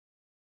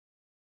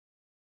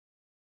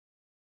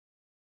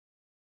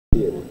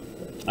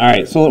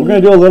right, so we're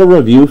going to do a little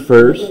review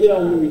first,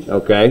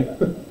 okay?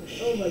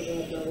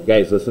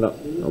 Guys, listen up,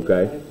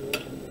 okay?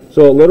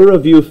 So a little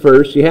review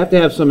first. You have to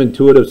have some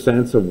intuitive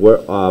sense of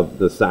what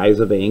the size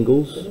of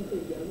angles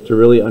to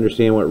really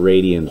understand what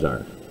radians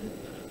are,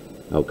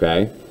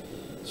 okay?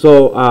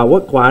 So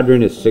what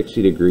quadrant is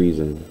 60 degrees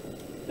in?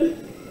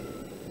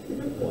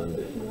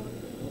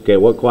 Okay,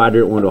 what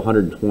quadrant would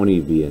 120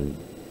 be in?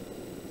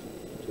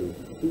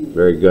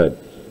 Very good.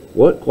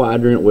 What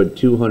quadrant would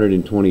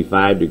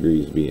 225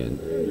 degrees be in?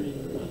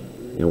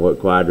 And what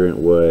quadrant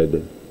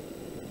would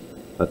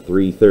a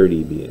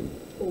 330 be in?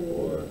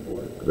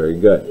 Very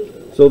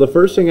good. So the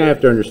first thing I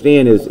have to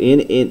understand is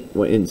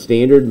in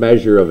standard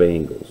measure of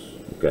angles,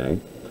 okay,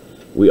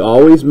 we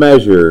always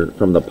measure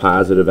from the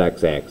positive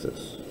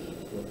x-axis.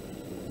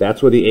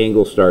 That's where the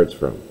angle starts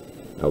from,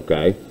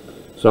 okay?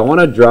 So I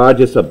want to draw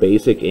just a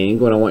basic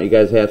angle, and I want you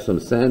guys to have some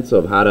sense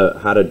of how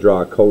to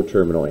draw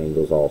coterminal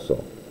angles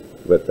also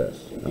with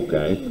this,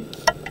 okay?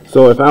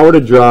 So if I were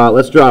to draw,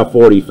 let's draw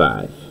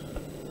 45.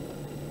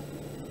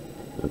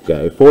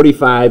 Okay,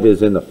 45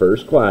 is in the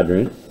first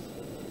quadrant,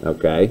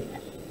 okay?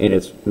 And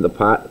it's the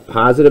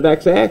positive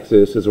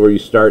x-axis is where you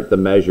start the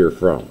measure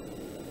from,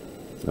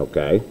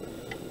 okay?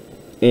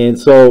 And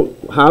so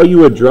how you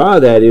would draw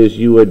that is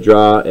you would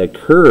draw a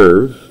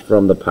curve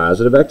from the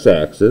positive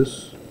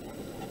x-axis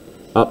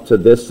up to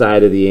this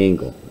side of the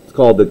angle. It's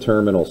called the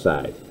terminal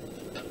side.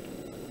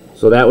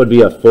 So that would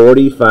be a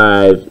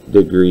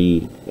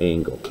 45-degree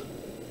angle.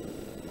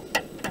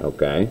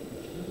 Okay.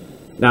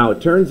 Now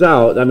it turns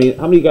out, I mean,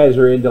 how many guys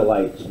are into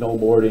like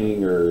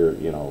snowboarding or,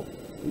 you know,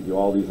 you do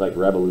all these like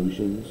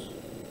revolutions?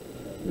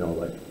 You know,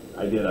 like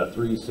I did a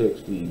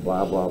 360,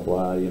 blah blah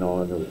blah. You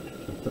know, on the,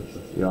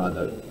 you know, on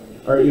the,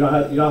 or you know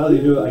how they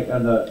do it like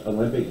on the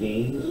Olympic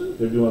Games?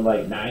 They're doing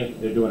like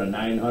they're doing a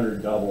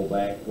 900 double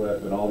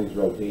backflip and all these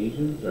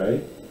rotations,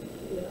 right?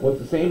 Well,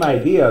 it's the same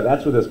idea.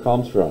 That's where this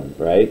comes from,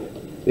 right?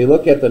 They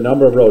look at the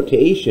number of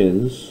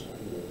rotations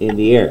in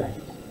the air.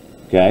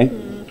 Okay,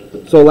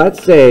 so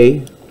let's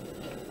say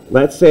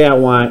I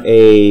want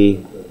a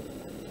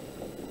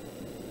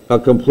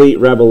complete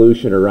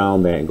revolution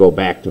around that and go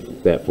back to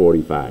that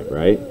 45,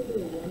 right?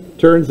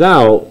 Turns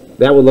out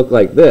that would look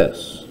like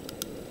this.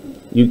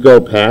 You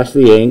go past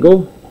the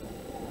angle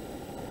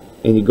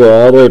and you go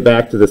all the way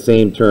back to the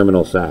same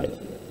terminal side.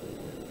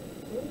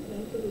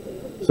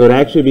 So it'd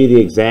actually be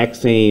the exact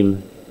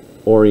same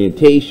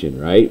orientation,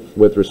 right,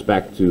 with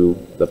respect to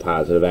the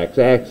positive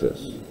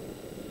x-axis.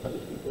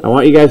 I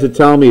want you guys to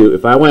tell me,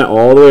 if I went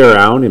all the way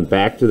around and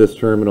back to this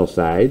terminal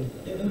side,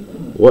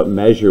 what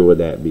measure would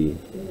that be?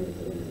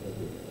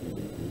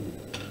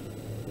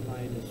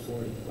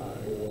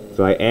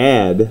 So I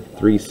add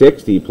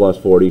 360 plus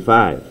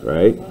 45,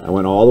 right? I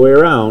went all the way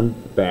around,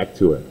 back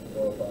to it.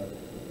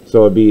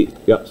 So it'd be,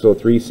 yep, so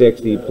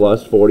 360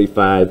 plus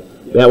 45.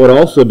 That would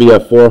also be a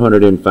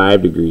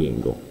 405-degree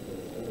angle.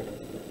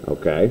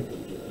 Okay?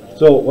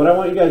 So what I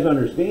want you guys to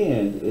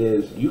understand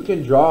is you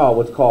can draw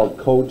what's called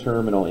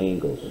coterminal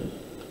angles.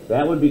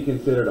 That would be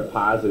considered a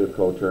positive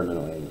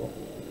coterminal angle,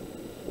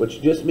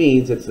 which just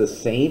means it's the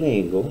same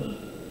angle,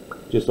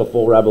 just a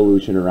full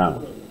revolution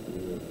around.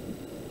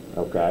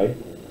 Okay?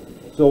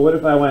 So what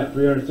if I went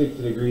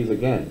 360 degrees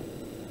again?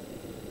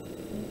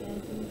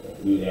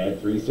 You'd add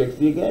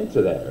 360 again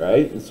to that,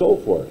 right? And so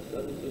forth.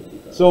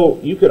 So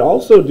you could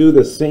also do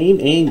the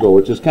same angle,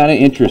 which is kind of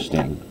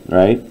interesting,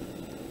 right?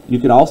 You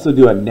can also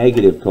do a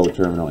negative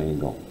coterminal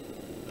angle.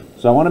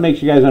 So I want to make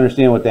sure you guys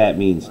understand what that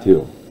means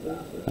too.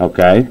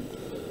 Okay?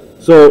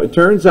 So it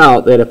turns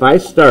out that if I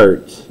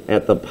start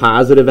at the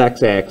positive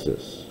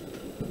x-axis,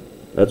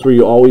 that's where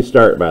you always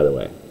start, by the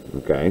way.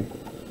 Okay?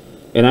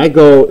 And I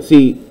go,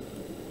 see,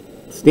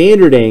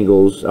 standard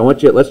angles, I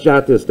want you, let's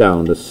jot this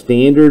down. The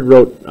standard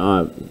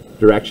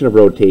direction of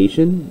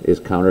rotation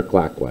is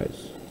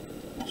counterclockwise.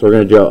 So we're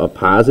going to draw a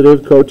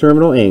positive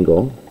coterminal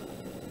angle.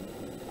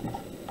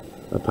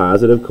 A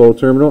positive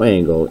coterminal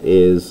angle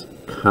is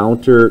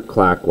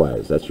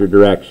counterclockwise. That's your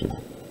direction.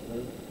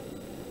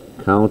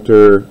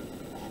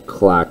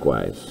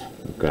 Counterclockwise.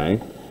 Okay?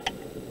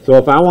 So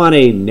if I want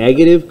a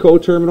negative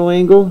coterminal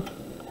angle,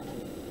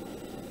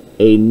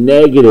 a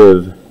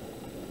negative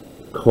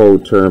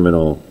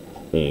coterminal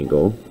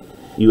angle,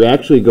 you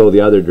actually go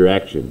the other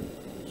direction.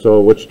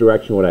 So which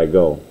direction would I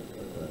go?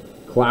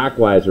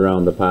 Clockwise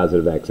around the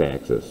positive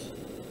x-axis.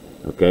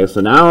 Okay, so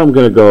now I'm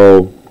going to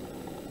go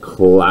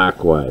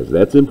clockwise.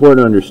 That's important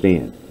to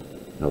understand.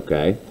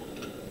 Okay,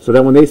 so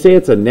then when they say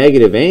it's a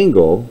negative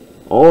angle,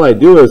 all I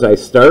do is I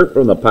start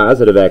from the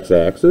positive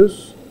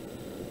x-axis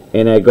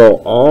and I go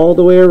all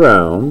the way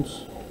around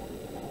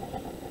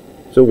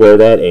to where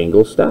that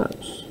angle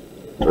stops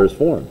or is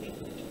formed.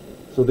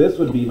 So this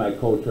would be my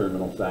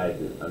coterminal side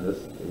on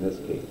this, in this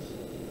case.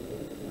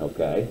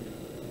 Okay,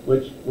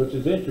 which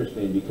is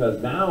interesting because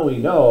now we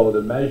know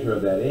the measure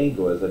of that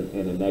angle is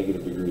in a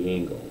negative degree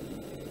angle.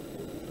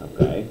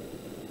 Okay,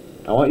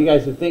 I want you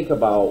guys to think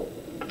about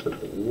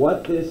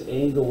what this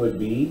angle would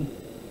be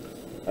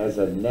as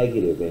a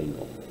negative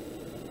angle.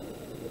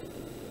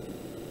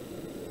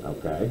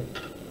 Okay,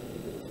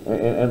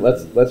 And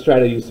let's try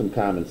to use some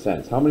common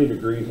sense. How many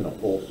degrees in a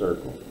full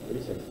circle?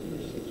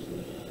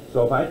 360.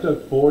 So if I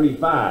took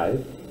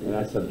 45 and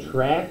I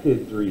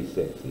subtracted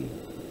 360,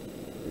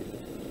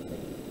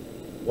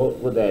 what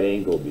would that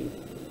angle be?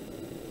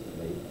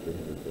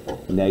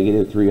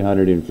 Negative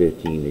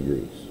 315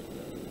 degrees.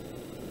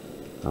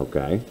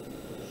 Okay.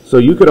 So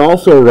you could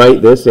also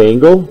write this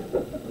angle.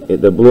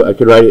 I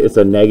could write it. It's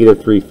a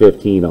negative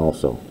 315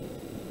 also.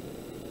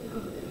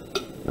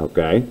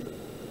 Okay.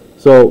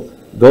 So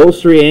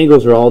those three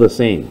angles are all the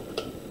same.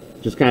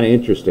 Just kind of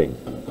interesting,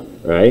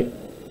 right?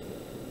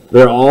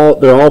 They're all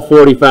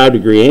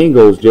 45-degree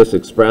angles, just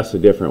expressed a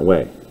different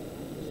way.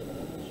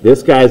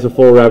 This guy's a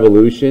full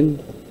revolution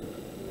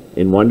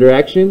in one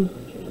direction,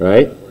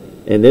 right?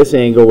 And this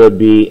angle would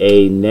be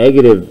a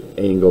negative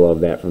angle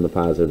of that from the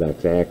positive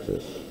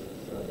x-axis.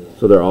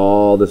 So they're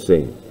all the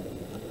same.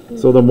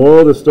 So the moral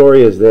of the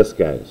story is this,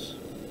 guys.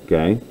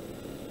 Okay?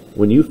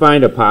 When you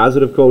find a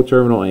positive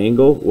coterminal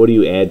angle, what do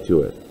you add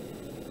to it?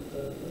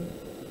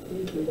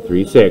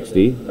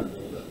 360.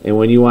 And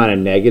when you want a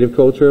negative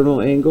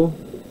coterminal angle,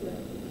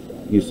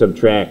 you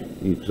subtract.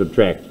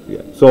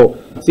 Yeah. So,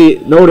 see,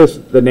 notice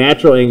the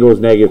natural angle is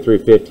negative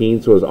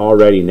 315, so it's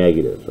already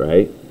negative,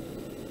 right?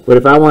 But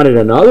if I wanted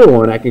another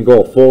one, I can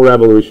go a full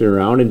revolution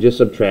around and just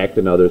subtract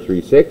another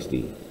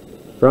 360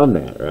 from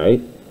that, right?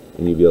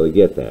 And you'll be able to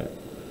get that.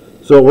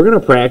 So we're going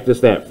to practice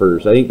that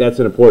first. I think that's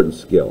an important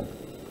skill.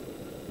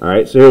 All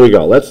right, so here we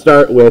go. Let's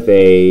start with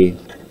a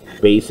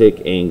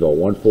basic angle,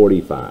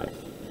 145.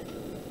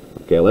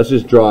 Okay, let's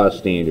just draw a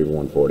standard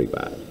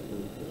 145.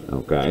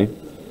 Okay.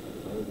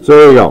 So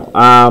here we go.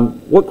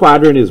 What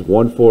quadrant is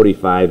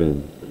 145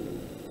 in?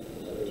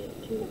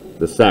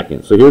 The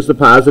second. So here's the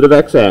positive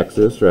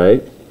x-axis,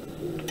 right?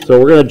 So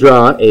we're going to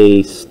draw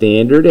a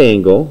standard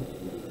angle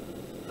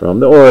from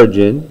the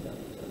origin,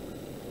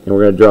 and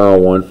we're going to draw a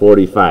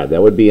 145.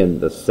 That would be in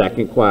the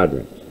second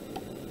quadrant.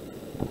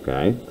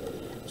 Okay?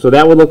 So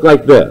that would look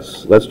like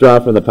this. Let's draw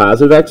from the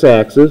positive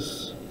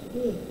x-axis,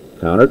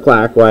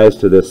 counterclockwise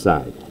to this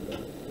side.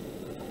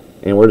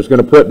 And we're just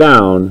going to put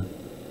down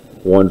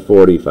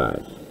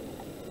 145.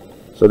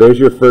 So there's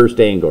your first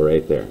angle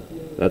right there.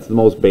 That's the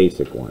most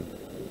basic one.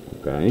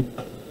 Okay?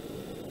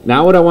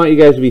 Now what I want you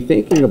guys to be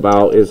thinking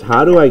about is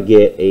how do I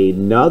get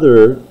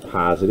another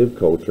positive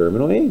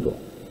coterminal angle?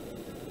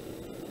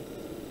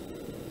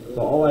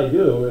 So all I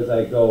do is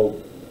I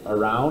go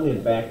around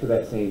and back to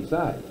that same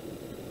side.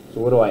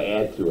 So what do I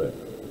add to it?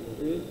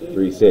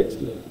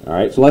 360. All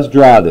right, so let's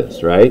draw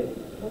this, right?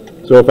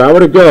 So if I were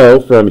to go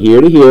from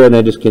here to here and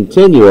then just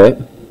continue it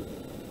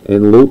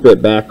and loop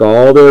it back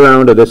all the way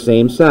around to the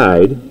same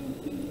side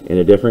in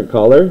a different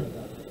color,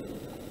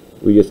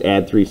 we just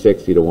add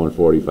 360 to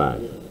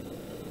 145.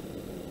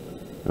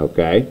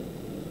 Okay?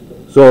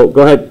 So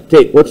go ahead,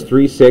 what's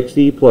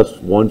 360 plus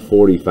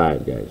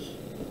 145, guys?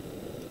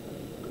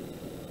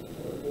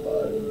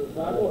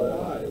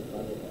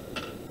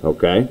 505.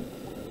 Okay.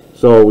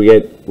 So we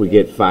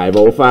get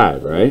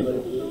 505, right?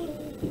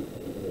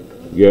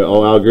 You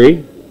all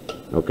agree?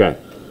 Okay.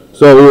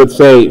 So we would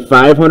say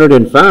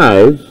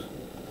 505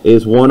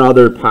 is one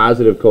other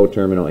positive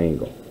coterminal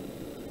angle.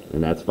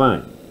 And that's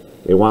fine.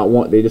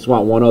 They just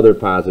want one other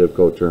positive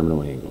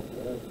coterminal angle.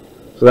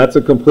 So that's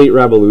a complete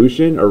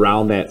revolution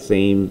around that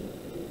same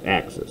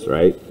axis,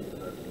 right?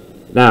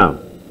 Now,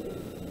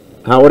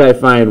 how would I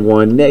find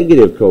one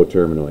negative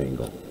coterminal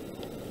angle?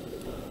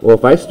 Well,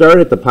 if I start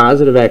at the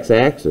positive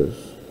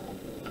x-axis,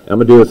 I'm going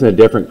to do this in a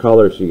different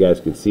color so you guys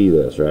can see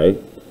this, right?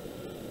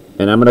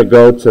 And I'm going to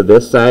go to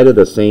this side of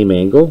the same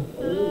angle.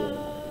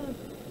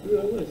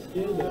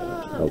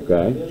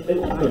 Okay.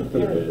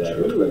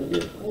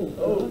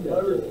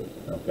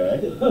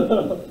 Okay.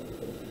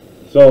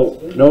 So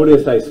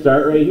notice I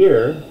start right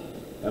here.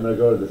 I'm going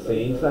to go to the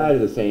same side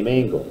of the same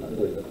angle.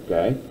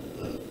 Okay.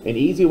 An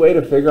easy way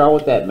to figure out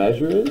what that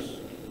measure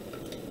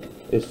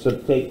is to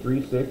take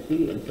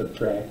 360 and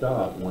subtract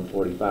off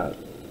 145.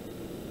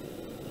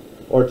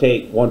 Or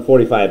take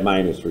 145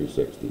 minus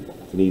 360.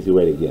 It's an easy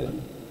way to get it.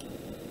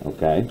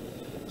 Okay.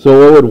 So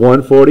what would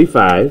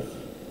 145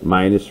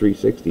 minus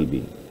 360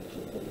 be?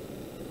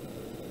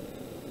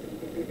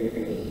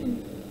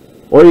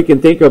 Or you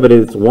can think of it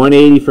as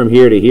 180 from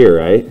here to here,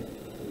 right?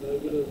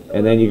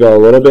 And then you go a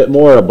little bit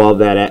more above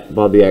that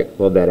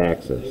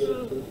axis.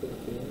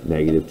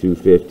 Negative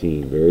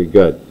 215. Very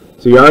good.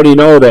 So you already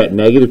know that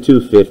negative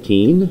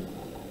 215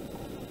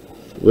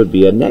 would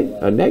be a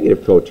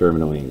negative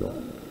coterminal angle.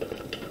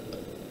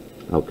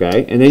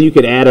 Okay? And then you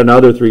could add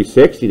another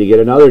 360 to get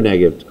another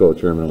negative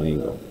coterminal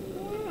angle.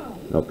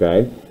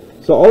 Okay?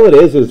 So all it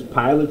is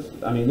pilots,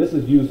 I mean, this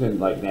is used in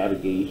like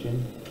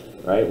navigation,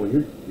 right? When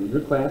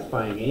you're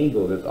classifying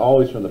angles, it's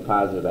always from the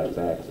positive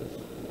x-axis.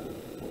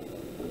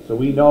 So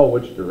we know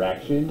which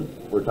direction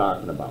we're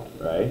talking about,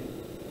 right?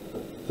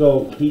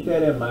 So keep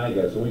that in mind,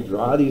 guys. When we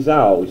draw these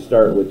out, we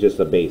start with just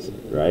a basic,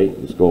 right?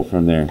 Just go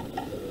from there.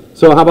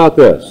 So how about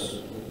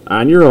this?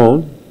 On your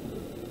own,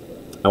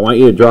 I want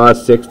you to draw a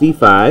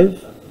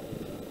 65,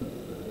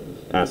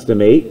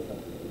 estimate.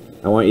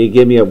 I want you to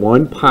give me a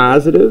one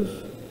positive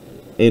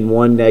in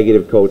one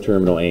negative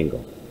coterminal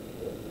angle.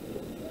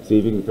 See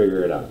if you can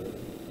figure it out.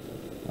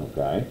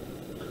 Okay.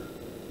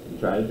 You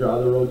try to draw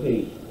the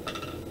rotation.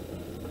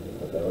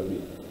 What that would be.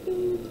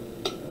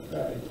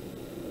 Okay.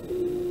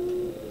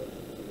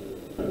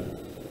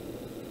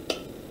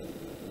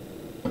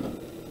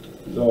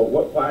 So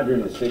what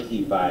quadrant is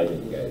 65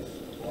 in, guys?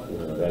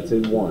 That's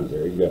in 1.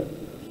 Very good.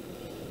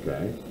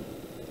 Okay.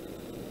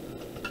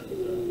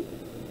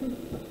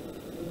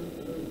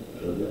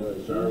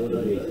 Start with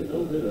the basic.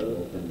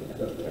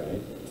 Okay.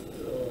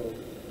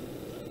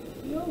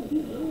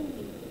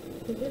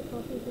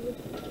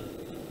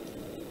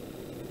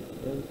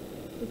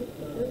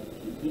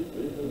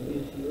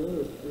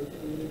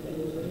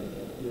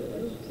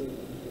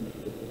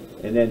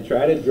 And then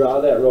try to draw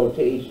that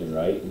rotation,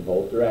 right, in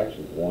both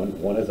directions.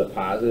 One is a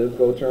positive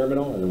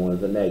coterminal, and one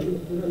is a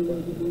negative.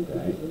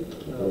 Okay,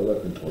 that's what we're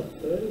looking for.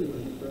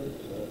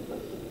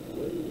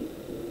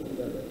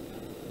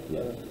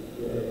 Yeah.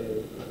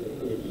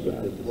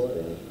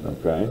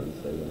 Okay.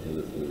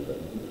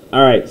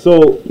 All right.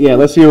 So yeah,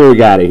 let's see where we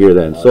got it here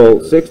then.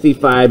 So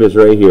 65 is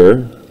right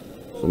here.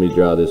 So let me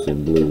draw this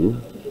in blue.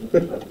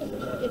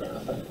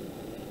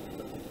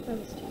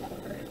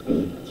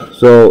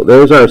 So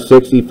there's our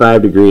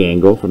 65-degree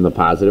angle from the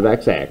positive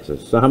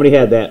x-axis. So how many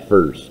had that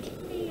first?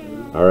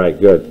 All right,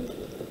 good.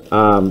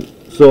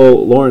 So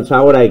Lawrence,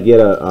 how would I get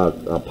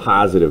a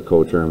positive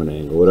coterminal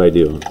angle? What do I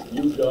do?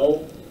 You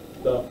go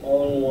the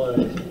all in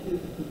one.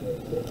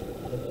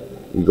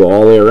 You go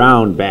all the way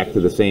around back to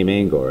the same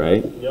angle,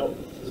 right? Yep.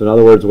 So in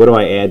other words, what do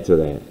I add to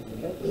that?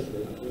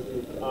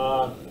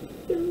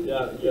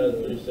 Yeah,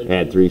 360.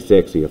 Add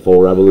 360, a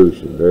full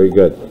revolution. Very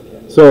good.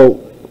 So,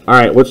 all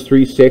right, what's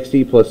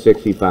 360 plus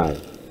 65?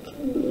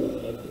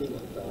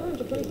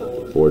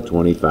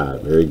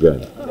 425. Very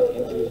good.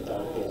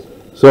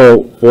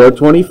 So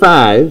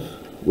 425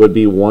 would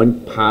be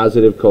one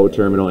positive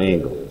coterminal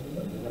angle.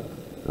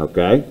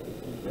 Okay?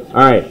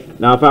 All right.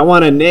 Now, if I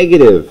want a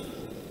negative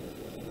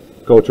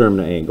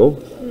coterminal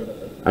angle,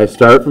 I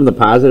start from the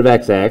positive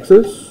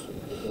x-axis,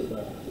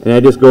 and I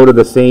just go to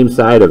the same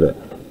side of it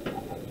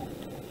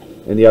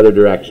in the other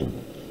direction.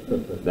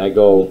 I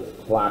go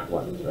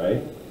clockwise,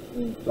 right?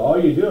 So all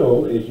you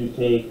do is you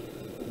take,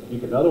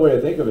 another way to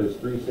think of it is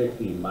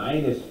 360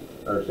 minus,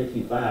 or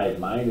 65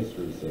 minus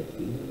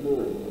 360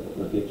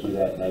 will get you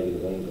that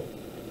negative angle.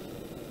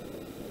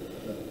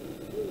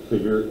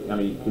 Because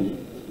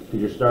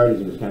you're starting,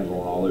 you're just kind of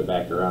going all the way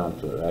back around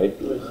to it, right?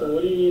 So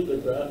what do you need the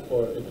graph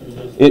for if you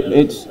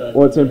just...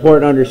 It's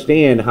important to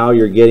understand how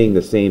you're getting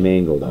the same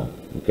angle though.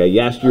 Okay,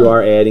 yes, you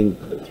are adding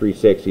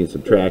 360 and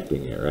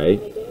subtracting it,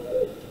 right?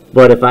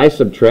 But if I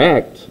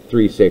subtract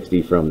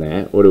 360 from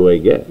that, what do I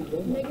get?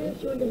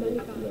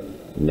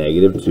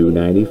 Negative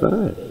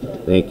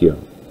 295. Thank you.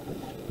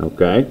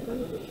 Okay.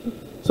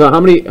 So how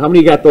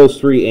many got those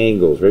three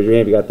angles? Raise your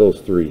hand if you got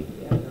those three.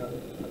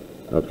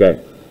 Okay.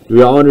 Do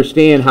we all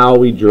understand how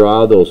we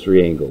draw those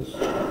three angles?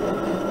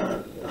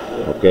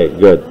 Okay,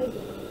 good.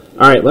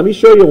 All right, let me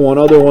show you one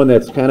other one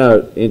that's kind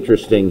of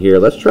interesting here.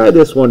 Let's try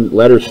this one,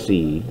 letter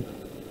C.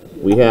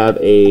 We have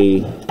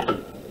a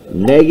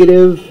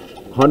negative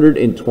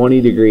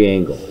 120-degree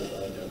angle.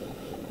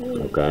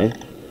 Okay.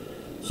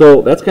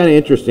 So that's kind of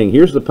interesting.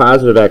 Here's the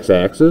positive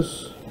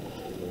x-axis.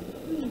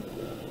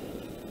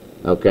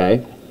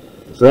 Okay.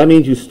 So that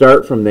means you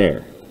start from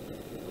there.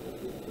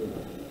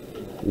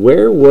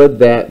 Where would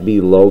that be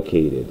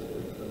located?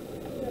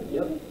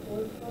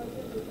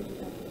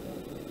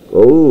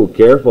 Oh,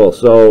 careful.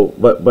 So,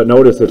 but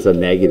notice it's a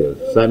negative.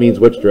 So that means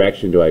which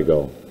direction do I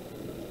go?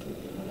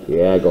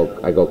 Yeah, I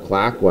go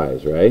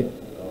clockwise, right?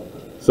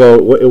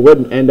 So it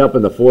wouldn't end up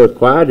in the fourth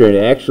quadrant.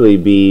 It'd actually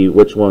be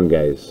which one,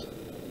 guys?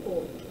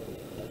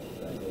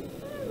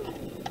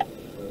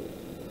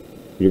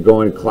 You're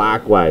going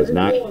clockwise,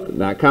 not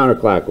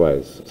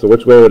counterclockwise. So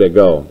which way would it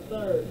go?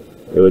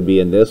 It would be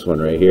in this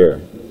one right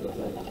here.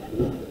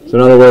 So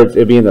in other words,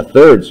 it'd be in the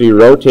third, so you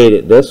rotate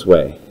it this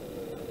way.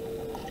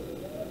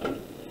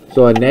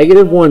 So a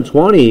negative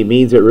 120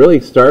 means it really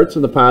starts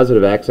in the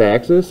positive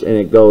x-axis and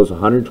it goes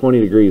 120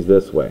 degrees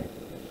this way.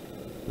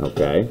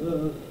 Okay?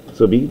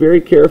 So be very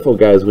careful,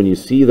 guys, when you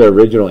see the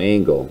original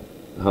angle,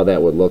 how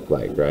that would look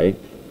like, right?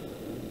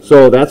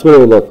 So that's what it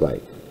would look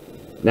like.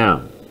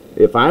 Now,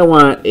 if I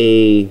want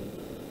a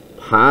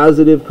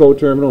positive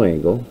coterminal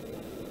angle,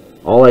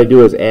 all I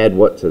do is add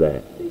what to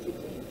that?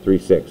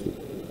 360.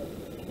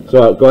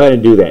 So I'll go ahead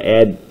and do that.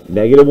 Add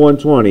negative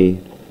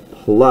 120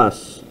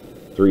 plus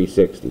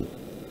 360.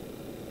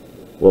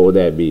 What would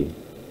that be?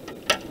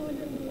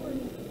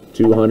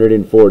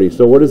 240.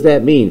 So what does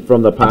that mean?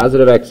 From the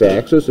positive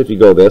x-axis, if you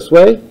go this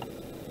way,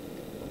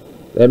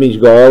 that means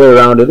you go all the way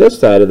around to this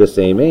side of the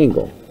same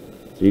angle.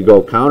 So you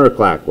go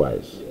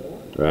counterclockwise,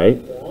 right?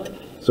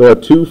 So a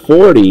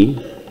 240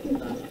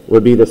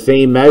 would be the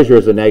same measure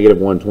as a negative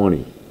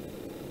 120.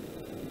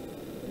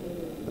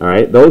 All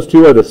right? Those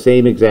two are the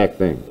same exact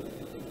thing,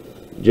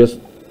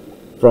 just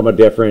from a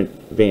different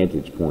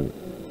vantage point.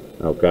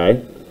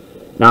 Okay?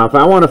 Now, if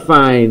I want to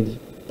find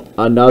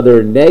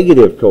another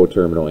negative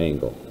coterminal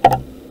angle,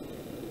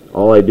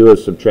 all I do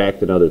is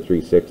subtract another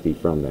 360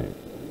 from that.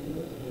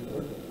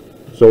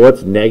 So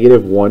what's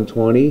negative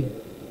 120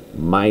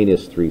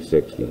 minus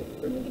 360?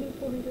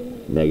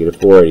 Negative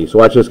 480. So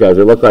watch this, guys.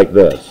 It look like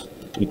this.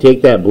 You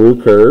take that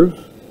blue curve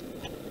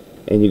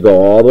and you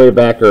go all the way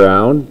back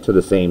around to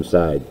the same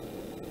side.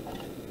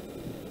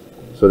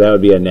 So that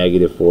would be a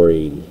negative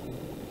 480.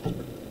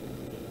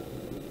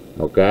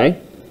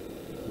 Okay?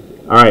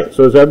 Alright,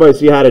 so does everybody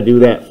see how to do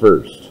that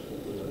first?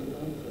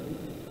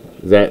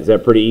 Is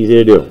that pretty easy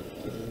to do?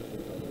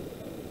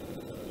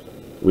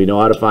 We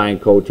know how to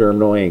find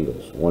coterminal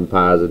angles. One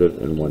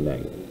positive and one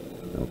negative.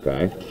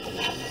 Okay?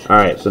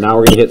 Alright, so now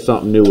we're going to hit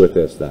something new with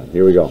this then.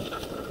 Here we go.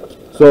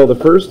 So the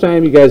first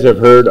time you guys have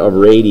heard of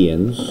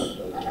radians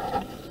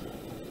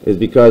is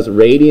because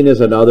radian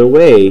is another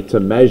way to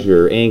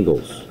measure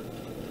angles.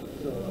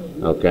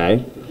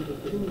 Okay?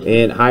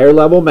 In higher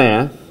level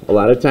math, a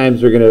lot of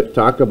times they're going to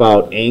talk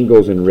about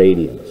angles in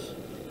radians.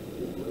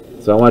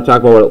 So I want to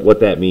talk about what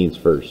that means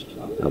first.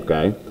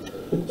 Okay?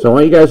 So I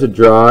want you guys to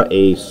draw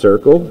a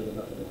circle.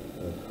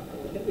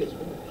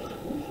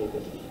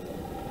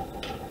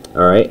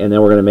 Alright, and then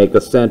we're going to make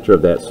a center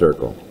of that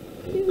circle.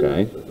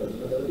 Okay?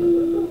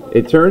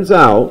 It turns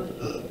out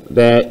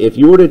that if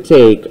you were to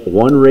take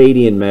 1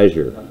 radian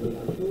measure,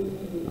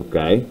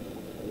 okay?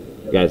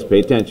 Guys, pay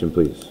attention,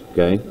 please.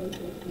 Okay?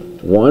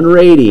 1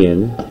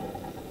 radian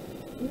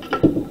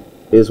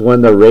is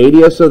when the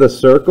radius of the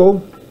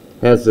circle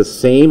has the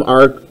same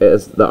arc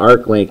as the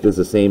arc length is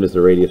the same as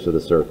the radius of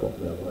the circle.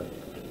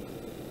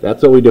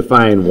 That's what we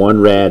define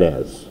 1 rad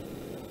as.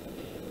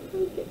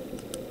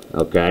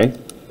 Okay?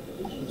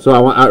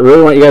 So I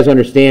really want you guys to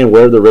understand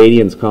where the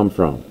radians come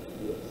from.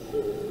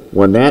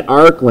 When that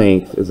arc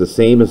length is the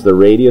same as the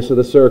radius of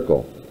the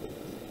circle,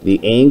 the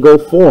angle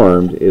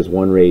formed is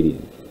 1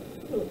 radian.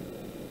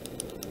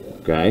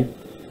 Okay?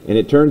 And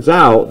it turns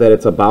out that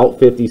it's about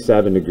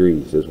 57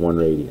 degrees is 1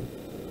 radian.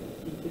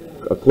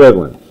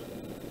 Equivalent.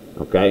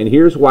 Okay? And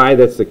here's why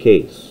that's the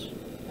case.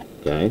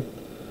 Okay?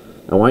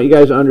 I want you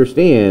guys to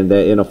understand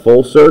that in a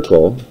full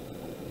circle,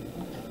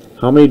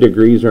 how many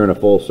degrees are in a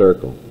full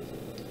circle?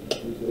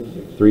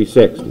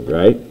 360,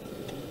 right?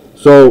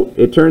 So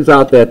it turns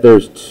out that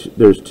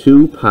there's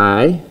 2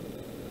 pi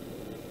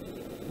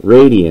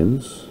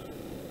radians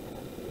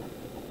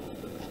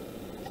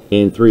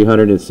in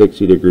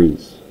 360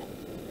 degrees.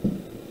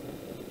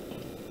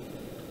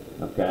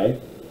 Okay?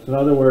 So in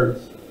other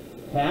words,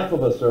 half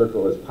of a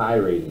circle is pi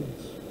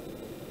radians.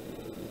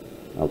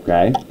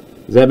 Okay?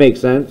 Does that make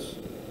sense?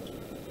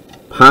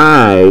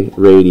 Pi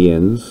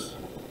radians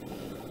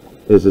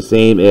is the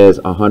same as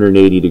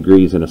 180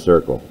 degrees in a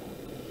circle.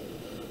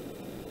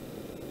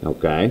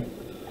 Okay?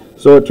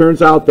 So it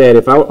turns out that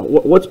if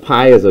what's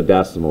pi as a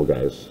decimal,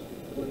 guys?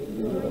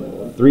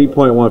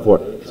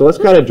 3.14. So let's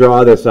kind of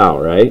draw this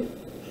out, right?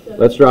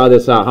 Let's draw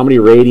this out. How many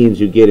radians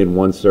you get in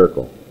one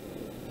circle,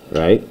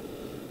 right?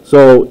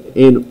 So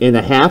in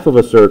a half of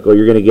a circle,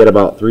 you're going to get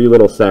about 3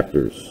 little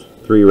sectors,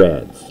 3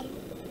 rads.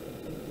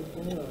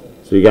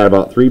 So you got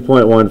about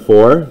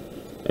 3.14,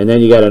 and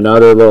then you got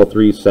another little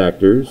 3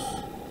 sectors.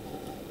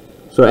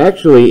 So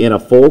actually, in a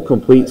full,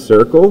 complete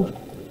circle,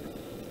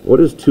 what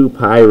does 2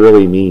 pi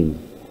really mean?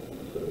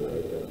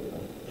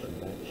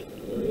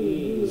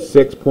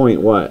 6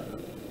 point what?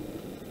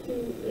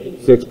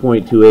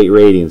 6.28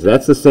 radians.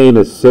 That's the same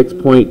as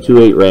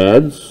 6.28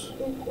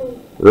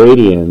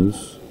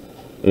 radians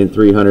in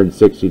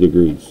 360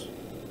 degrees.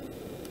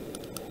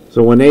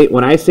 So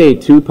when I say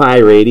 2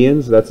 pi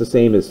radians, that's the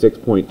same as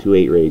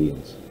 6.28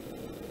 radians.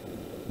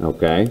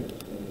 Okay?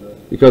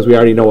 Because we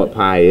already know what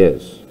pi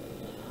is.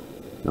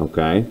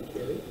 Okay?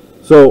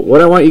 So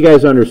what I want you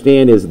guys to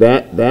understand is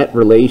that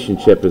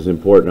relationship is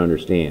important to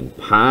understand.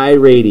 Pi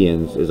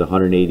radians is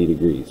 180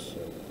 degrees.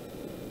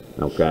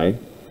 Okay?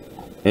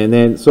 And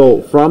then,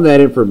 so from that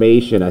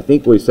information, I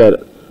think we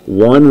said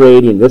 1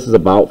 radian, this is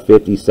about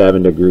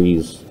 57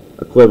 degrees,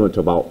 equivalent to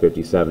about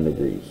 57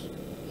 degrees.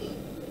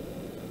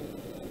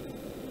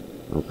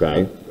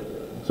 Okay?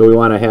 So we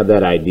want to have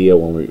that idea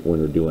when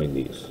we're doing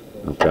these.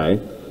 Okay?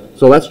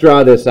 So let's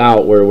draw this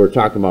out where we're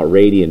talking about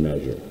radian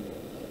measure.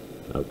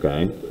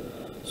 Okay?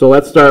 So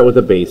let's start with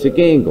a basic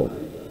angle.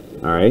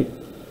 Alright?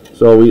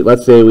 So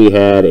let's say we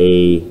had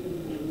a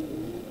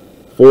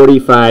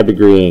 45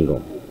 degree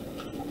angle.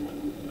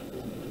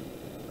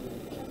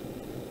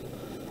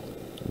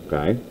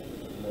 Okay?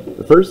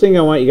 The first thing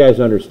I want you guys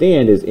to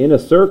understand is in a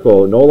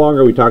circle, no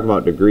longer are we talking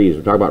about degrees,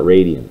 we're talking about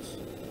radians.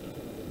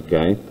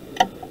 Okay?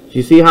 So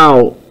you see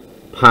how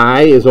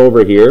pi is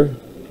over here?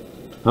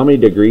 How many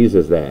degrees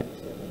is that?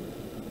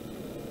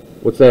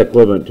 What's that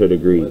equivalent to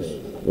degrees?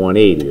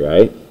 180,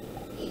 right?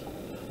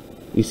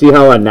 You see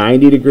how a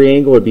 90 degree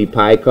angle would be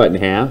pi cut in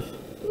half?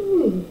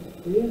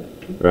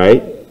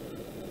 Right?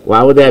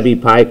 Why would that be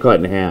pi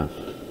cut in half?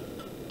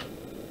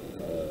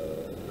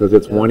 Because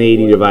it's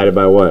 180 divided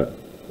by what?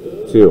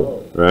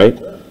 2, right?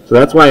 So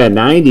that's why a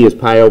 90 is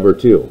pi over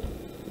 2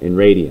 in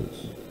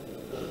radians.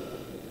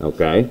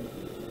 Okay?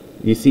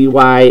 You see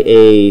why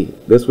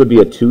this would be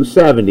a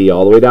 270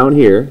 all the way down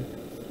here.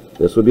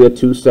 This would be a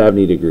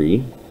 270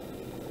 degree.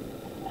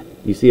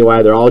 You see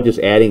why they're all just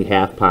adding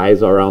half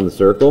pies around the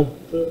circle?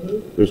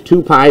 There's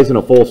 2 pies in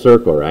a full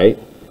circle, right?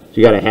 So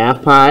you got a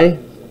half pie,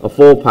 a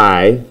full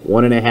pie,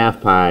 1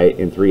 1/2 pie,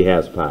 and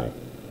 3/2 pie.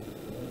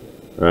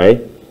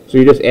 Right? So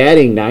you're just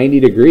adding 90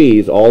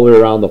 degrees all the way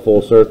around the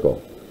full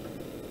circle.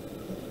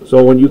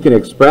 So when you can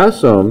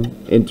express them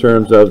in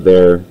terms of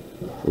their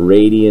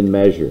radian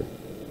measure.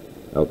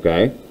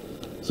 Okay?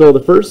 So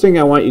the first thing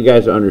I want you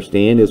guys to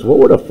understand is, what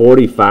would a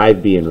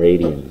 45 be in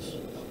radians?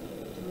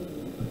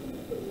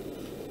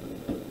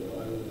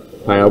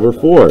 Pi over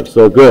 4.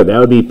 So good. That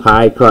would be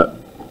pi cut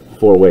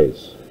 4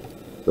 ways.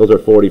 Those are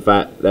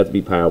 45. That'd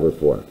be pi over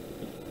 4.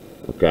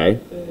 Okay?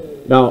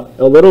 Now,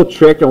 a little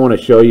trick I want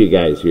to show you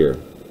guys here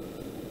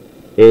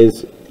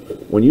is,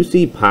 when you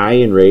see pi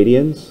in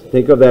radians,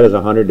 think of that as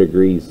 100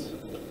 degrees.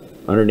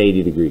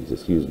 180 degrees,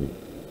 excuse me.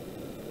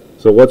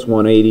 So what's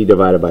 180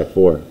 divided by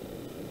 4?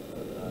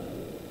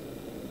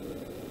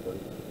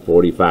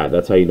 45.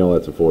 That's how you know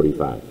that's a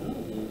 45.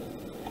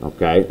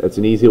 Okay? That's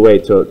an easy way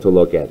to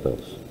look at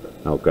those.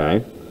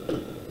 Okay?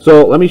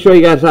 So let me show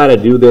you guys how to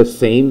do this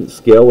same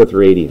skill with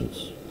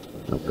radians.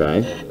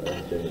 Okay?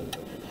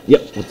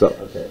 Yep, what's up?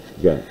 Okay.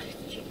 Okay.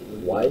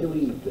 Why do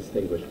we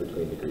distinguish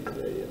between degrees and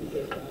radians?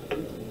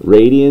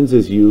 Radians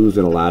is used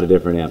in a lot of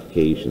different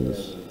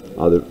applications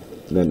other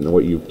than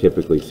what you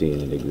typically see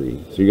in a degree.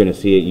 So you're going to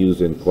see it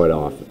used in quite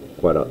often,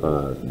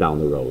 down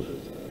the road.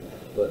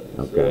 But,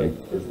 Okay.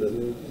 So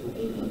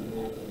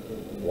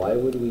why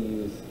would we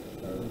use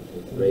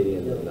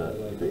radians and not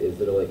degrees? Is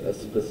there like a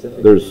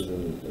specific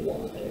reason why?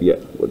 Yeah,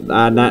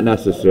 not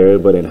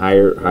necessarily, but in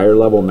higher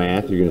level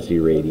math, you're going to see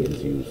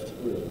radians used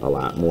a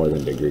lot more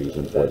than degrees,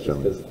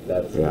 unfortunately. That's just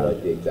because that's Yeah.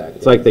 like the exact.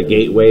 It's like the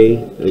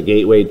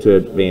gateway to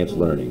advanced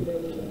learning.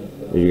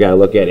 You got to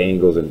look at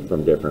angles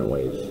from different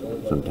ways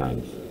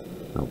sometimes.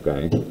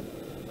 Okay,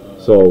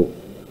 so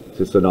it's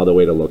just another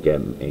way to look at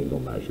angle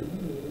measure.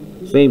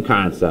 Same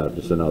concept,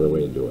 just another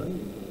way to do it.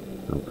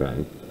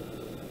 Okay,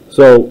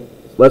 so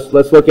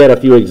let's look at a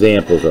few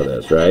examples of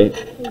this, right?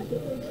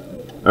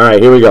 All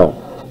right, here we go.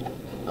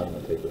 I'm gonna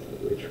take this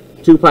to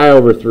the 2 pi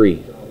over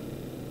 3.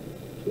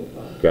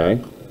 Okay.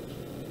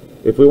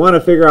 If we want to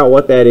figure out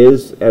what that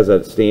is as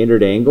a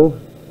standard angle,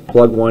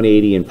 plug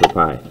 180 in for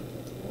pi.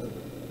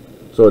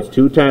 So it's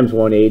 2 times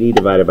 180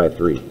 divided by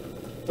 3.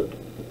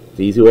 It's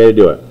an easy way to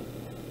do it.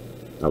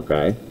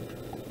 Okay.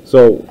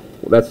 So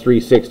that's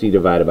 360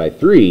 divided by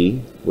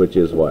 3, which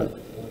is what?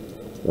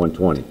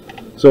 120.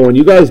 So when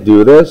you guys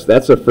do this,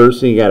 that's the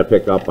first thing you got to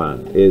pick up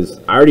on, is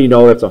I already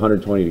know that's a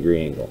 120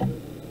 degree angle.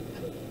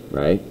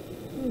 Right?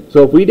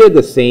 So if we did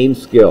the same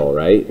skill,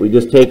 right, we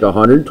just take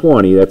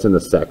 120, that's in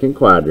the second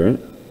quadrant.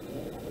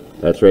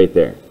 That's right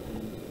there.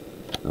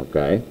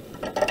 Okay.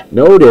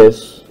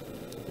 Notice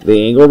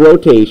the angle of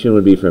rotation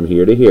would be from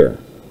here to here.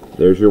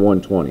 There's your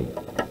 120.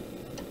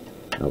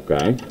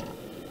 Okay.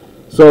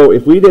 So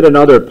if we did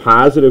another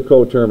positive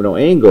coterminal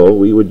angle,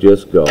 we would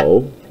just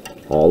go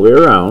all the way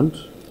around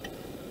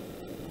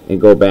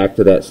and go back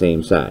to that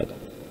same side.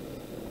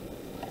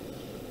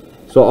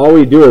 So all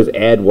we do is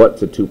add what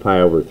to 2 pi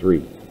over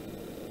 3?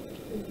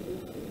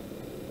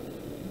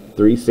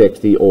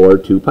 360 or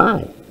 2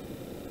 pi.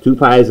 2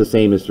 pi is the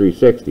same as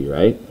 360,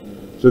 right?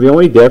 So the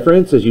only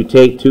difference is you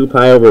take 2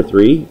 pi over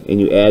 3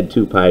 and you add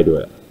 2 pi to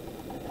it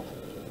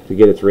to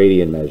get its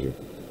radian measure.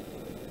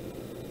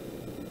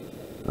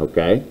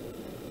 Okay?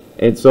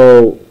 And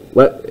so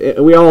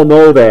we all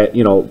know that,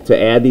 you know, to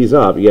add these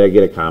up, you got to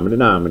get a common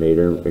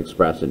denominator and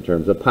express in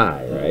terms of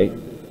pi, right?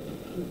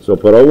 So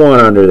put a 1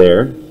 under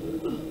there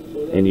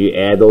and you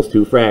add those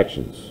two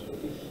fractions.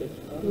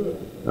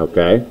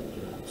 Okay?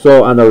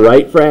 So on the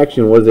right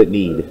fraction, what does it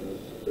need?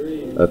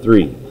 A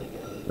 3,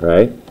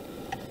 right?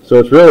 So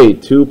it's really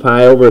 2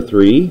 pi over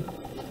 3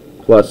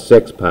 plus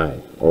 6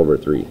 pi over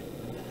 3,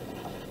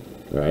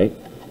 right?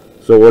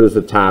 So what does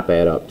the top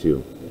add up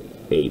to?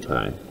 8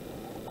 pi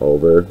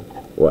over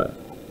what?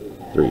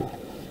 3.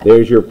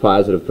 There's your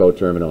positive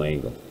coterminal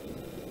angle.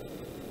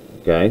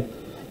 Okay?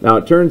 Now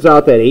it turns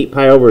out that 8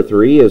 pi over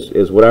 3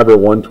 is whatever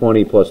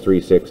 120 plus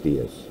 360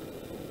 is.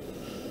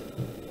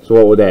 So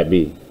what would that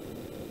be?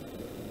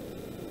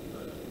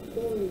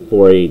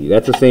 480.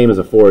 That's the same as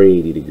a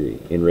 480 degree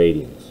in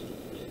radians.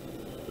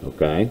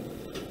 Okay?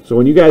 So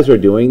when you guys are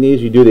doing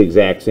these, you do the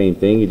exact same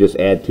thing. You just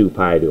add 2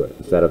 pi to it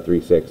instead of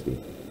 360.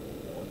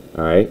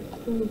 Alright?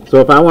 So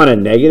if I want a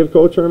negative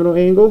coterminal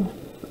angle,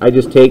 I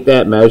just take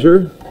that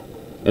measure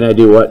and I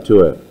do what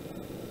to it?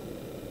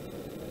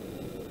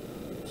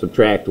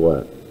 Subtract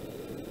what?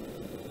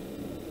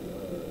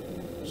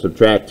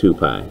 Subtract 2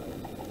 pi.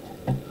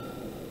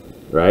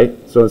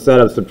 Right? So instead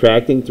of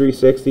subtracting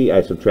 360,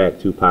 I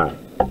subtract 2 pi.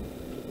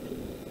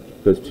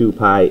 Because 2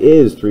 pi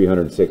is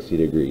 360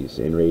 degrees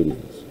in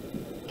radians.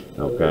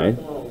 Okay?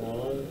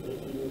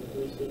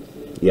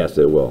 Yes,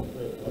 it will.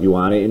 You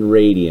want it in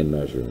radian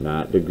measure,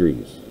 not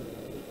degrees.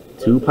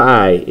 2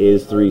 pi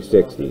is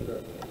 360.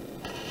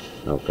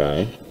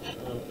 Okay?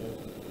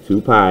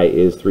 2 pi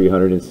is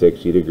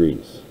 360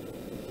 degrees.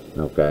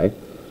 Okay?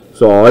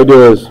 So all I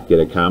do is get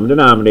a common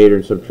denominator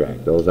and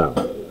subtract those out.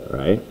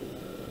 Right?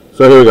 So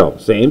So here we go.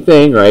 Same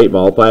thing, right?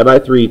 Multiply by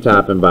 3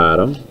 top and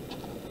bottom.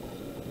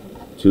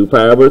 2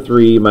 pi over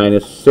 3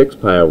 minus 6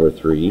 pi over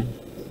 3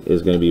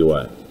 is going to be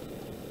what?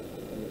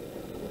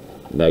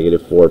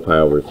 Negative 4 pi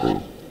over 3.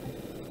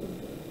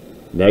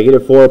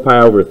 Negative 4 pi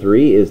over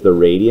 3 is the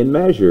radian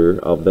measure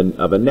of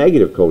a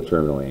negative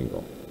coterminal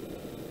angle.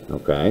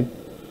 Okay?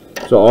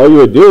 So all you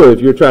would do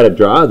if you were trying to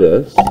draw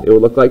this, it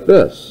would look like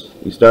this.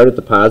 You start at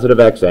the positive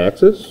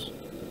x-axis,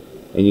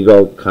 and you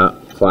go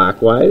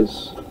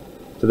clockwise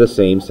to the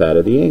same side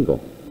of the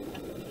angle.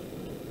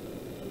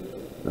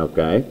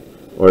 Okay?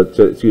 Or,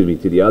 to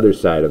the other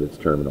side of its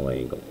terminal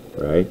angle,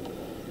 right?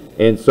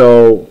 And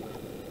so,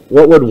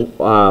 what would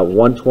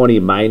 120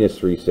 minus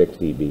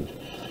 360 be?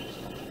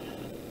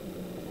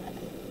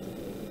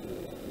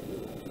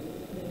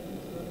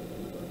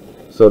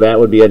 So that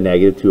would be a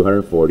negative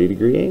 240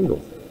 degree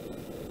angle.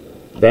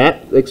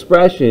 That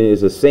expression is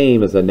the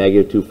same as a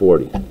negative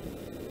 240.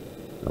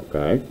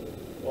 Okay?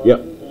 Yep.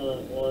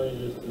 Why don't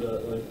you just do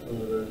that like from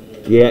the very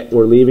beginning? Yeah,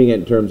 we're leaving it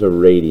in terms of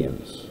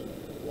radians.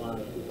 Why?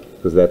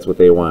 Because that's what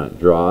they want.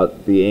 Draw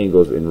the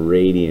angles in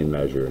radian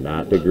measure,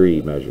 not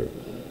degree measure.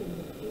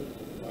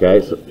 Okay?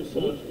 So, It's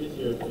so much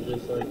easier to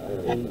just like.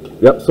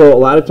 yep, so a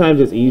lot of times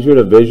it's easier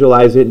to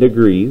visualize it in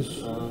degrees,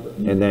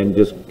 and then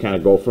just kind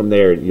of go from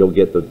there, and you'll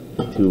get the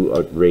two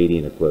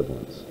radian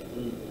equivalents.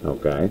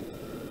 Okay?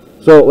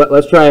 So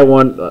let's try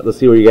one. Let's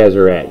see where you guys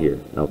are at here.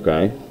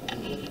 Okay?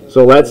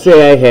 So let's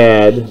say I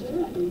had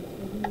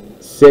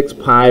 6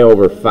 pi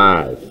over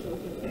 5.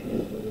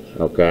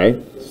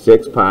 Okay?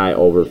 6 pi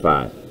over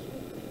 5.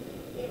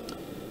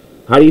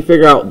 How do you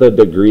figure out the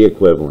degree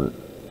equivalent?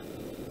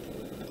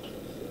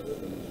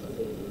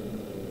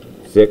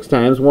 6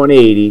 times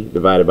 180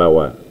 divided by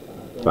what?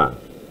 5.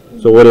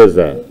 So what is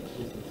that?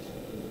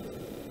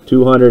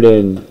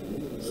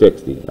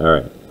 260. All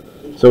right.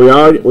 So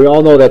we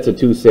all know that's a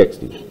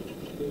 260.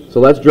 So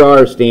let's draw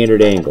our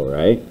standard angle,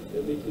 right?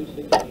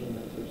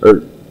 Or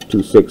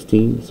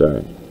 216.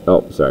 Sorry.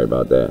 Oh, sorry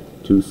about that.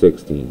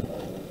 216.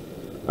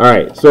 All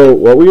right. So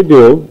what we would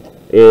do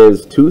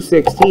is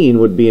 216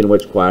 would be in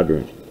which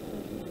quadrant?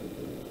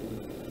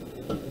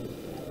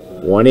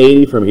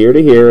 180 from here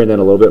to here, and then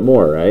a little bit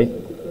more, right?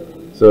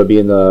 So it'd be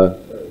in the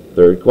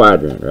third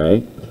quadrant,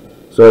 right?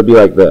 So it'd be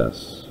like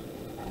this.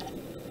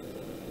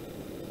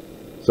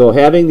 So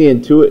having the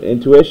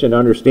intuition to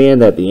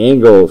understand that the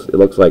angles, it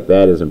looks like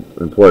that is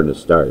important to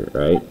start,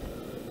 right?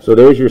 So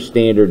there's your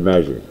standard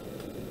measure.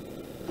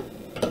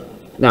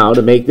 Now,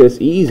 to make this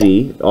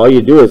easy, all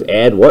you do is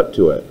add what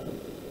to it?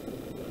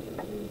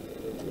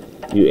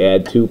 You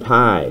add 2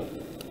 pi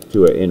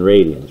to it in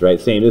radians, right?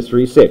 Same as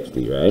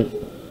 360, right?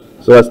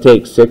 So let's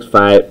take 6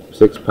 pi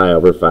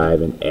over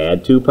 5 and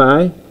add 2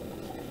 pi.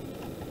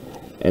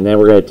 And then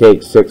we're going to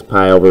take 6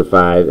 pi over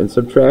 5 and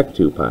subtract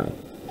 2 pi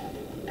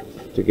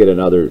to get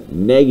another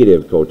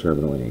negative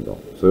coterminal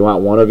angle. So we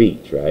want one of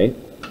each, right?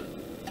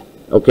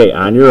 Okay,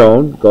 on your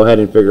own, go ahead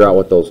and figure out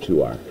what those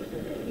two are.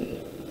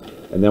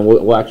 And then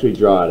we'll actually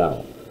draw it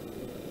out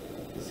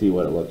to see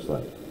what it looks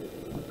like.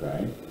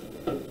 Okay?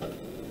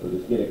 So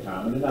just get a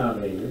common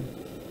denominator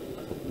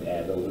and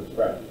add those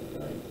expressions,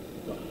 right?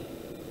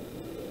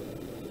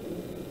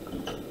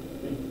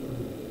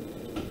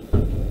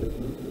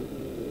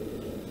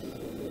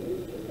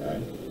 Okay.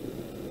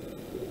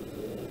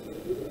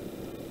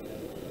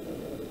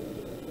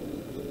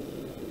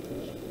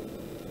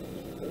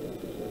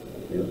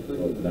 Yep,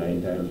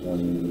 9 times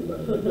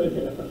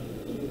 180.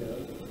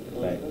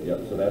 Yep,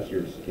 so that's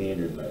your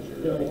standard measure,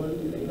 right?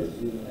 And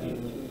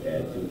just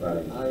add 2 pi.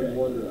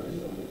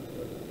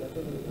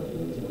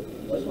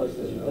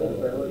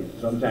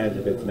 Sometimes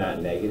if it's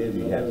not negative,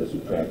 you have to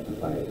subtract 2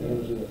 pi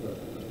again.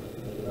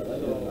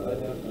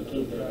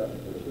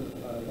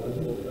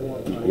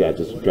 You have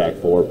to subtract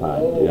 4 pi.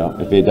 You know,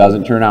 if it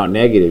doesn't turn out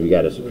negative, you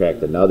got to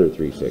subtract another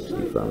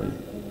 360 from it.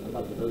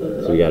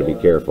 So you got to be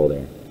careful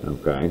there.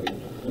 Okay.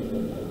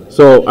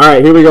 So, all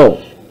right, here we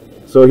go.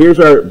 So here's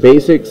our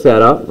basic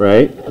setup,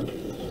 right?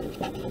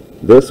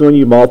 This one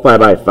you multiply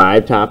by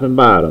 5 top and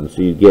bottom.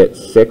 So you get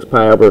 6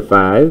 pi over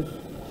 5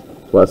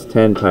 plus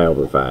 10 pi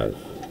over 5,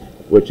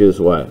 which is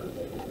what?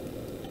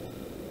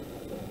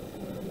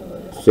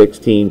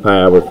 16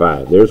 pi over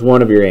 5. There's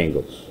one of your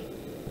angles.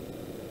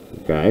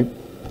 Okay?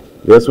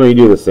 This one you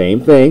do the same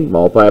thing.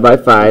 Multiply by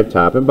 5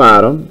 top and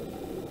bottom.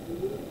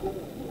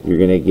 You're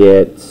going to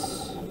get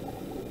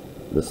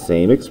the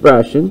same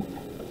expression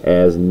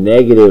as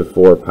negative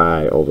 4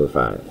 pi over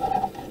 5.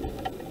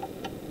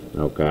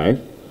 Okay?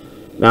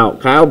 Now,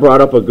 Kyle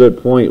brought up a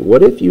good point.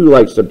 What if you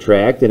like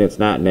subtract and it's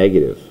not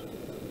negative?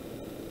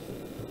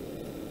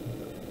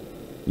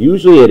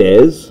 Usually it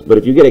is, but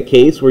if you get a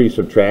case where you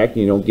subtract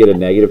and you don't get a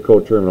negative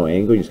coterminal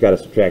angle, you just got to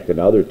subtract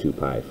another 2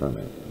 pi from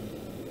it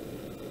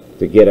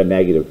to get a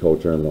negative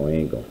coterminal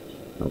angle.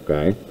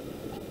 Okay?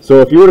 So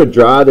if you were to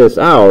draw this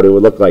out, it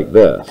would look like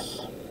this.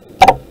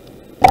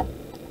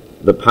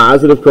 The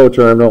positive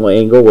coterminal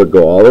angle would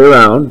go all the way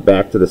around,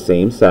 back to the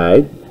same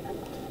side.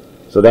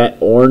 So that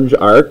orange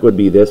arc would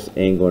be this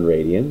angle in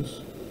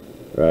radians,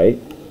 right?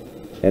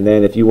 And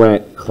then if you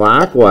went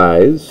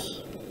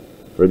clockwise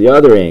For the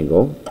other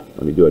angle,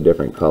 let me do a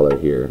different color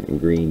here, in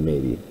green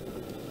maybe.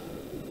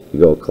 You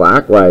go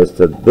clockwise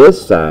to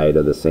this side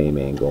of the same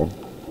angle,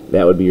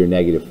 that would be your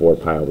negative 4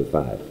 pi over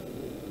 5.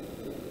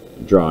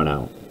 Drawn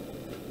out.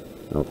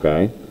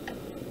 Okay?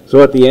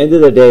 So at the end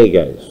of the day,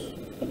 guys,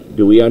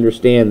 do we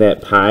understand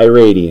that pi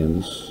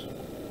radians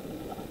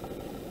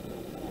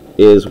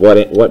is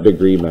what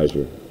degree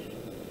measure?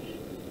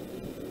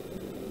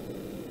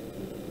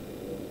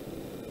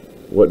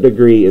 What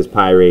degree is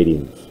pi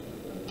radians?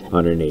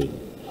 180.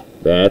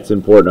 That's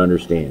important to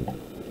understand.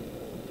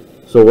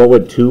 So what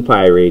would 2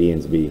 pi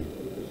radians be?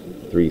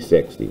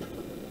 360.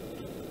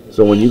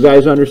 So when you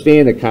guys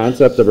understand the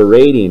concept of a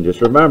radian,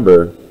 just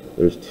remember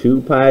there's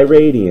 2 pi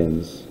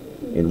radians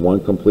in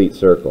one complete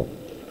circle.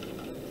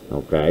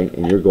 Okay?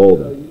 And you're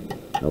golden.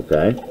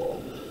 Okay?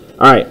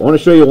 Alright, I want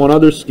to show you one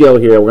other skill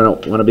here we're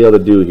going to want to be able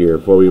to do here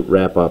before we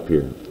wrap up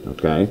here.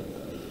 Okay?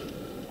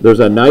 There's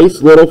a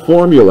nice little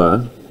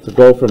formula to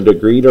go from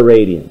degree to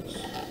radians,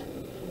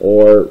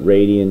 or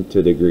radian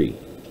to degree.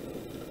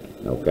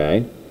 Okay?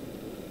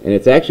 And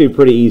it's actually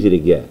pretty easy to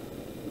get.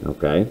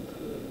 Okay?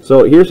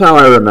 So here's how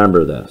I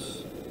remember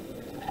this.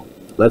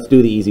 Let's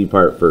do the easy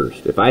part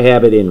first. If I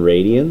have it in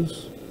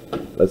radians,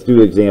 let's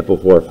do example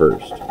 4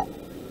 first.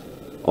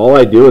 All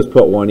I do is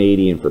put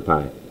 180 in for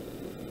pi.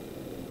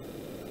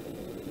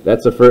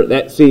 That's the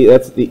first.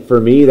 For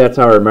me, that's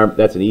how I remember.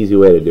 That's an easy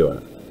way to do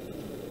it.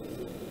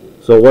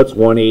 So what's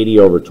 180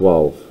 over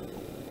 12?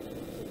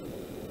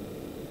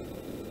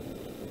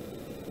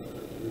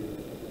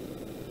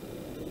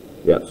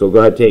 Yeah, so go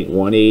ahead and take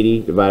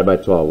 180 divided by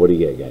 12. What do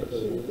you get, guys?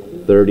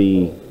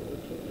 30.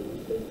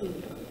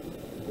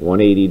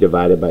 180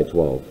 divided by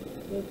 12.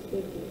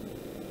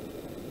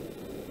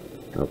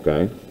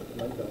 Okay.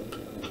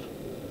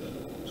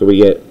 So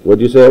we get, what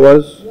did you say it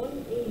was?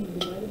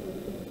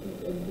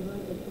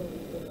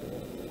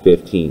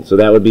 15. So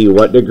that would be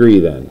what degree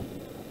then?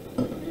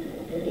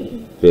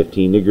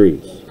 15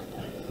 degrees.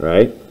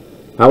 Right?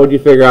 How would you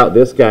figure out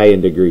this guy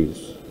in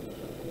degrees?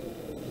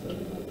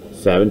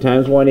 7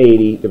 times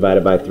 180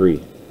 divided by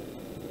 3.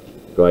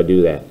 Go ahead and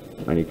do that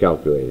on your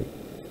calculator.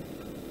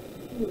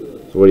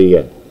 So what do you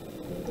get?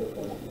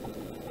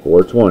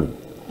 420.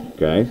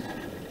 Okay?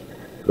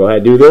 Go ahead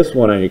and do this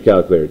one on your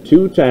calculator.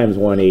 2 times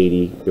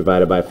 180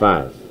 divided by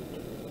 5.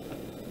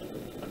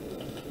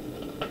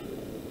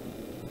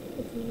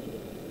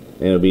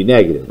 And it'll be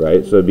negative,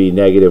 right? So it'd be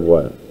negative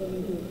what?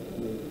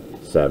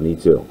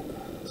 72.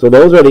 So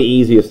those are the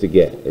easiest to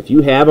get. If you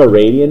have a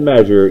radian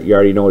measure, you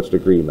already know it's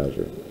degree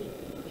measure.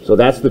 So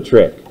that's the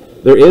trick.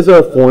 There is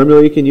a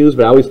formula you can use,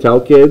 but I always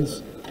tell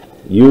kids,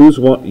 use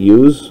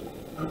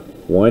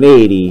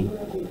 180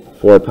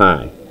 for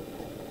pi.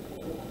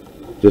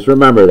 Just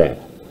remember that.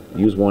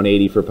 Use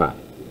 180 for pi.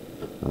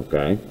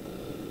 Okay?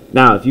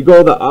 Now, if you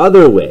go the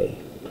other way,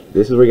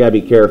 this is where you got to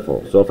be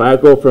careful. So if I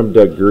go from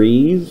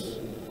degrees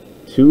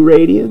to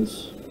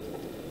radians,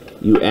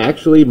 you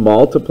actually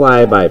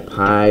multiply by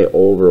pi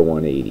over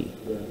 180.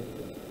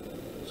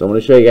 So I'm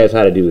going to show you guys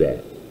how to do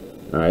that.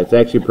 All right? It's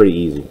actually pretty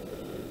easy.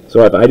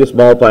 So if I just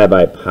multiply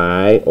by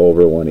pi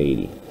over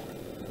 180.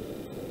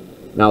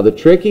 Now the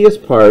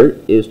trickiest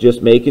part is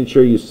just making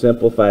sure you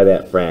simplify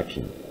that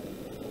fraction.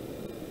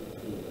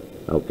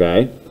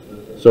 Okay?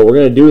 So we're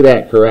going to do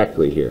that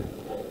correctly here.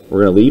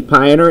 We're going to leave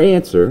pi in our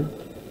answer.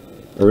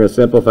 We're going to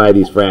simplify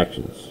these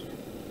fractions.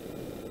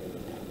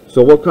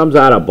 So what comes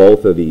out of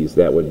both of these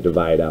that would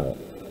divide out?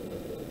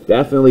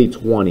 Definitely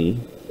 20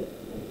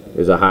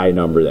 is a high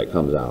number that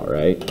comes out,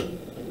 right?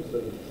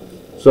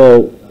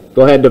 So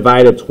go ahead and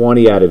divide a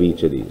 20 out of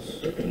each of these.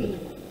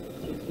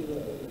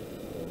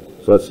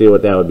 So let's see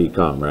what that would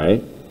become,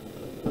 right?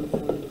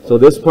 So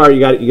this part you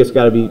just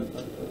got to be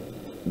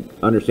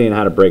understand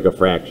how to break a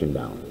fraction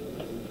down.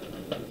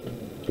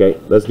 Okay,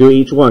 let's do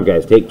each one,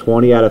 guys. Take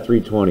 20 out of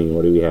 320.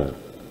 What do we have?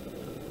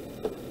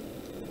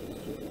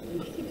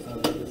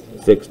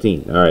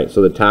 16. All right,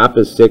 so the top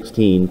is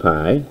 16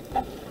 pi.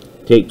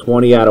 Take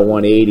 20 out of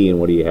 180, and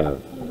what do you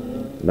have?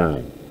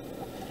 9.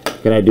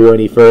 Can I do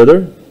any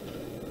further?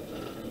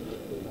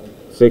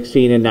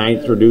 16 and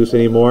 9 reduce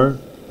anymore?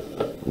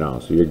 No,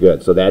 so you're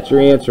good. So that's your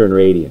answer in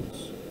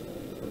radians.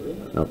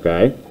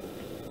 Okay?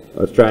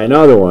 Let's try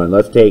another one.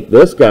 Let's take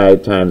this guy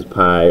times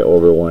pi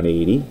over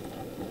 180,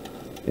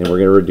 and we're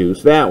going to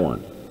reduce that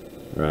one.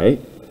 Right?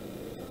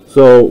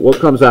 So what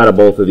comes out of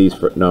both of these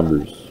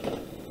numbers?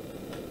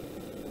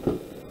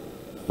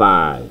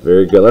 5.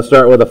 Very good. Let's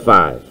start with a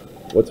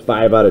 5. What's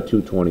 5 out of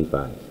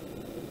 225?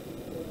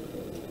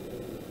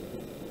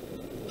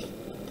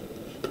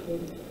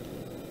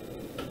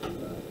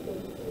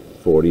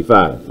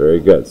 45. Very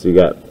good. So you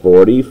got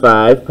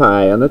 45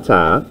 pi on the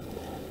top.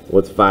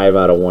 What's 5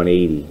 out of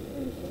 180?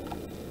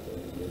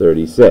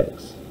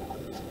 36.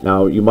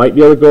 Now you might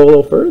be able to go a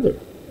little further.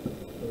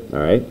 All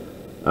right.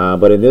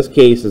 But in this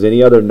case, does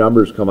any other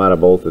numbers come out of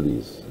both of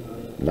these?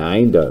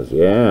 9 does.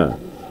 Yeah.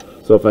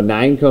 So if a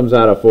 9 comes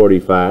out of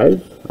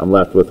 45, I'm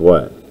left with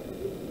what?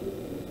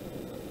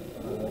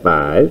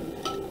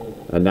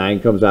 5. A 9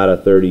 comes out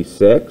of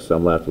 36,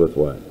 I'm left with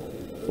what?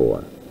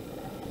 4.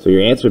 So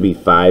your answer would be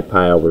 5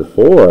 pi over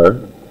 4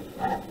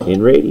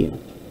 in radian.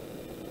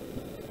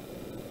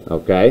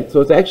 Okay,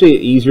 so it's actually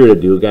easier to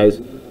do, guys.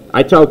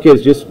 I tell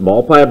kids just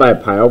multiply by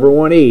pi over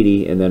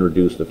 180 and then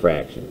reduce the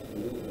fraction.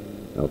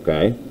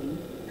 Okay?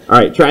 All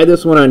right, try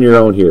this one on your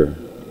own here.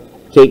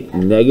 Take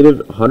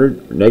negative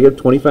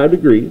 25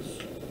 degrees,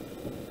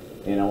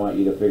 and I want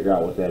you to figure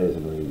out what that is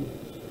in radians.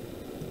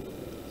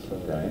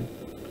 Okay?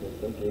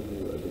 If they gave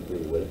you a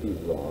degree, would it be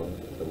wrong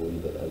to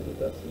leave it as a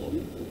decimal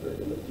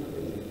greater than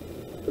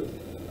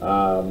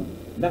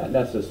 2? Not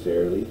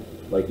necessarily.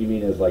 Like you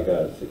mean as like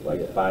a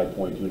 5.29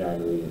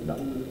 radian? No.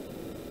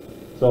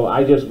 So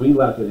we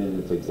left it in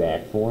its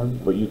exact form,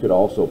 but you could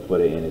also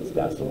put it in its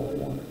decimal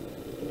form.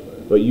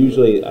 But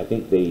usually, I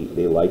think they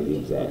like the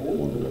exact form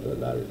a little bit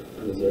better.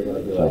 Is there going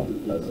to be like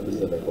a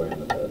specific way in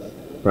the test?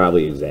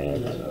 Probably exact.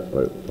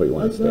 What you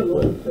want to stick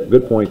with.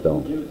 Good point,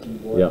 though.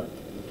 Yep.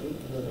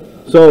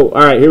 So,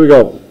 all right, here we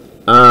go.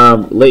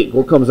 Lake,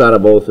 what comes out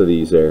of both of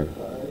these there?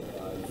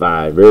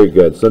 5. Very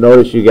good. So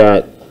notice you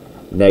got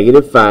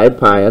negative 5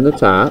 pi on the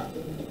top.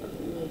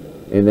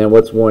 And then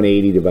what's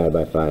 180 divided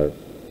by 5?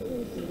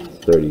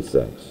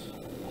 36.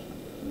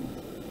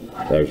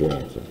 There's your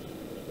answer.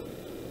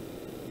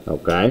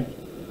 Okay?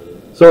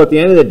 So at the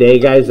end of the day,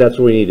 guys, that's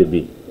where we need to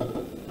be.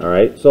 All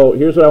right? So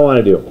here's what I want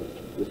to do,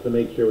 just to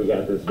make sure we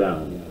got this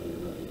down.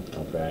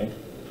 Okay?